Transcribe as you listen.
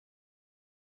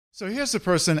So here's a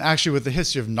person actually with a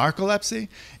history of narcolepsy,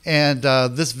 and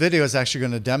this video is actually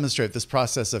going to demonstrate this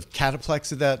process of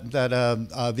cataplexy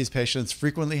that these patients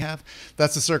frequently have.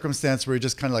 That's a circumstance where you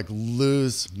just kind of like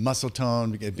lose muscle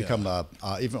tone, become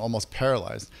even almost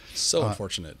paralyzed. So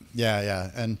unfortunate. Yeah.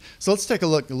 And so let's take a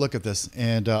look at this.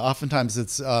 And oftentimes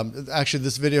it's actually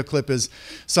this video clip is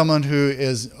someone who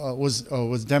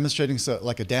was demonstrating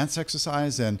like a dance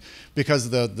exercise, and because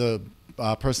the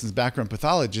person's background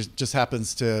pathology just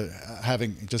happens to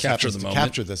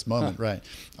capture this moment right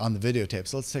on the videotape.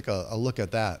 So let's take a look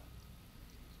at that.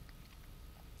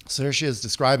 So here she is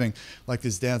describing like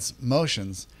these dance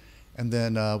motions, and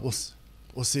then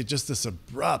we'll see just this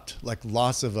abrupt like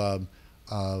loss of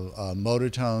motor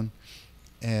tone,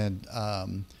 and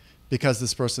because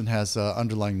this person has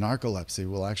underlying narcolepsy,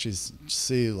 we'll actually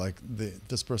see like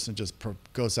this person just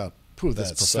goes out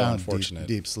this profound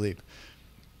deep sleep.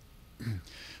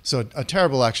 So a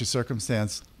terrible actually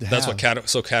circumstance to That's have.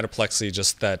 so cataplexy,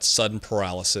 just that sudden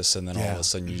paralysis, and then all of a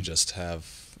sudden you just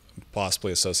have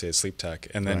possibly associated sleep attack,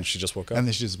 and then she just woke up. And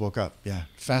then she just woke up. Yeah,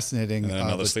 fascinating. And then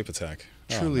another sleep attack.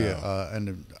 Truly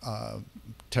a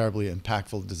terribly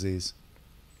impactful disease.